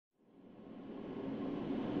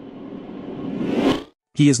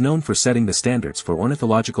He is known for setting the standards for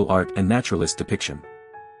ornithological art and naturalist depiction.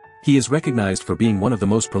 He is recognized for being one of the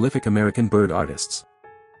most prolific American bird artists.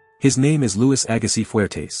 His name is Louis Agassiz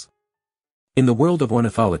Fuertes. In the world of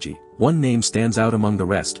ornithology, one name stands out among the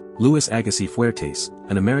rest, Louis Agassiz Fuertes,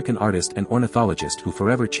 an American artist and ornithologist who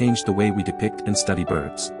forever changed the way we depict and study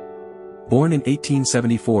birds. Born in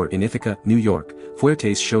 1874 in Ithaca, New York,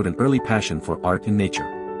 Fuertes showed an early passion for art and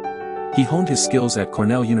nature. He honed his skills at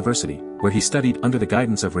Cornell University, where he studied under the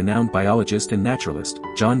guidance of renowned biologist and naturalist,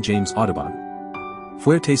 John James Audubon.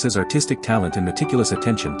 Fuertes' artistic talent and meticulous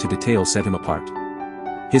attention to detail set him apart.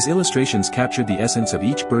 His illustrations captured the essence of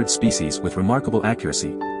each bird species with remarkable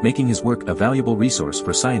accuracy, making his work a valuable resource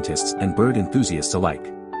for scientists and bird enthusiasts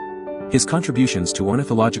alike. His contributions to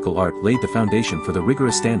ornithological art laid the foundation for the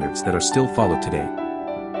rigorous standards that are still followed today.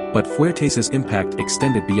 But Fuertes' impact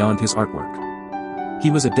extended beyond his artwork. He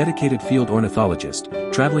was a dedicated field ornithologist,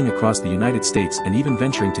 traveling across the United States and even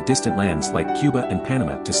venturing to distant lands like Cuba and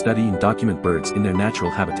Panama to study and document birds in their natural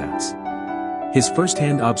habitats. His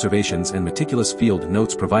first-hand observations and meticulous field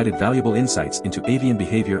notes provided valuable insights into avian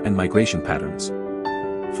behavior and migration patterns.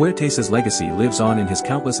 Fuertes' legacy lives on in his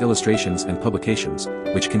countless illustrations and publications,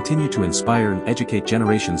 which continue to inspire and educate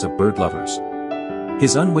generations of bird lovers.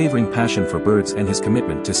 His unwavering passion for birds and his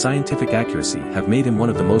commitment to scientific accuracy have made him one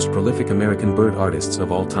of the most prolific American bird artists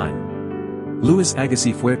of all time. Louis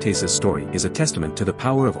Agassiz Fuertes' story is a testament to the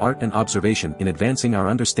power of art and observation in advancing our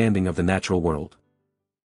understanding of the natural world.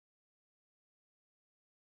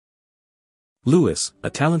 Louis, a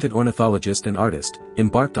talented ornithologist and artist,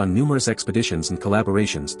 embarked on numerous expeditions and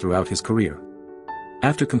collaborations throughout his career.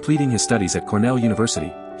 After completing his studies at Cornell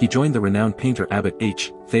University, he joined the renowned painter Abbott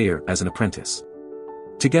H. Thayer as an apprentice.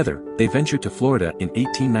 Together, they ventured to Florida in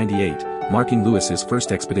 1898, marking Louis's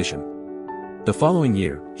first expedition. The following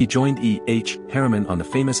year, he joined E. H. Harriman on the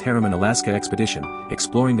famous Harriman-Alaska expedition,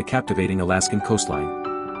 exploring the captivating Alaskan coastline.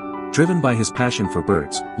 Driven by his passion for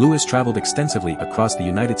birds, Louis traveled extensively across the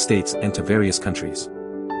United States and to various countries.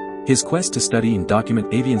 His quest to study and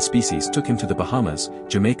document avian species took him to the Bahamas,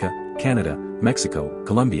 Jamaica, Canada, Mexico,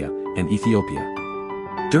 Colombia, and Ethiopia.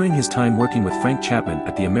 During his time working with Frank Chapman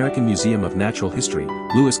at the American Museum of Natural History,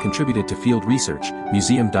 Louis contributed to field research,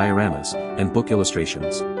 museum dioramas, and book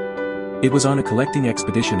illustrations. It was on a collecting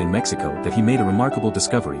expedition in Mexico that he made a remarkable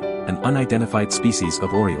discovery, an unidentified species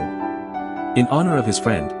of oriole. In honor of his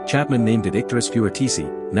friend, Chapman named it Agassiz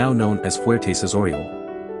Fuertes, now known as Fuertes' oriole.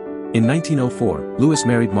 In 1904, Louis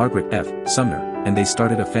married Margaret F. Sumner, and they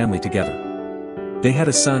started a family together. They had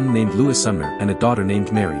a son named Louis Sumner and a daughter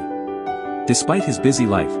named Mary. Despite his busy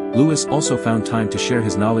life, Louis also found time to share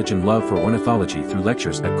his knowledge and love for ornithology through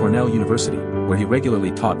lectures at Cornell University, where he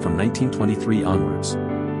regularly taught from 1923 onwards.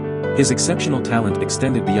 His exceptional talent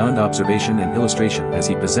extended beyond observation and illustration as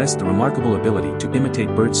he possessed the remarkable ability to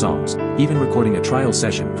imitate bird songs, even recording a trial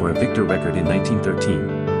session for a Victor record in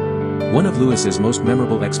 1913. One of Louis's most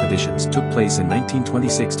memorable expeditions took place in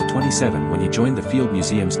 1926-27 when he joined the Field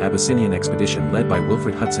Museum's Abyssinian expedition led by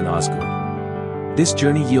Wilfred Hudson Osgood. This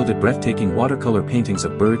journey yielded breathtaking watercolor paintings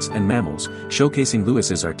of birds and mammals, showcasing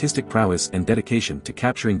Louis's artistic prowess and dedication to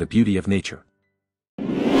capturing the beauty of nature.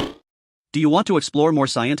 Do you want to explore more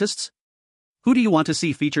scientists? Who do you want to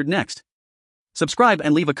see featured next? Subscribe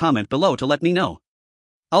and leave a comment below to let me know.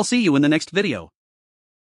 I'll see you in the next video.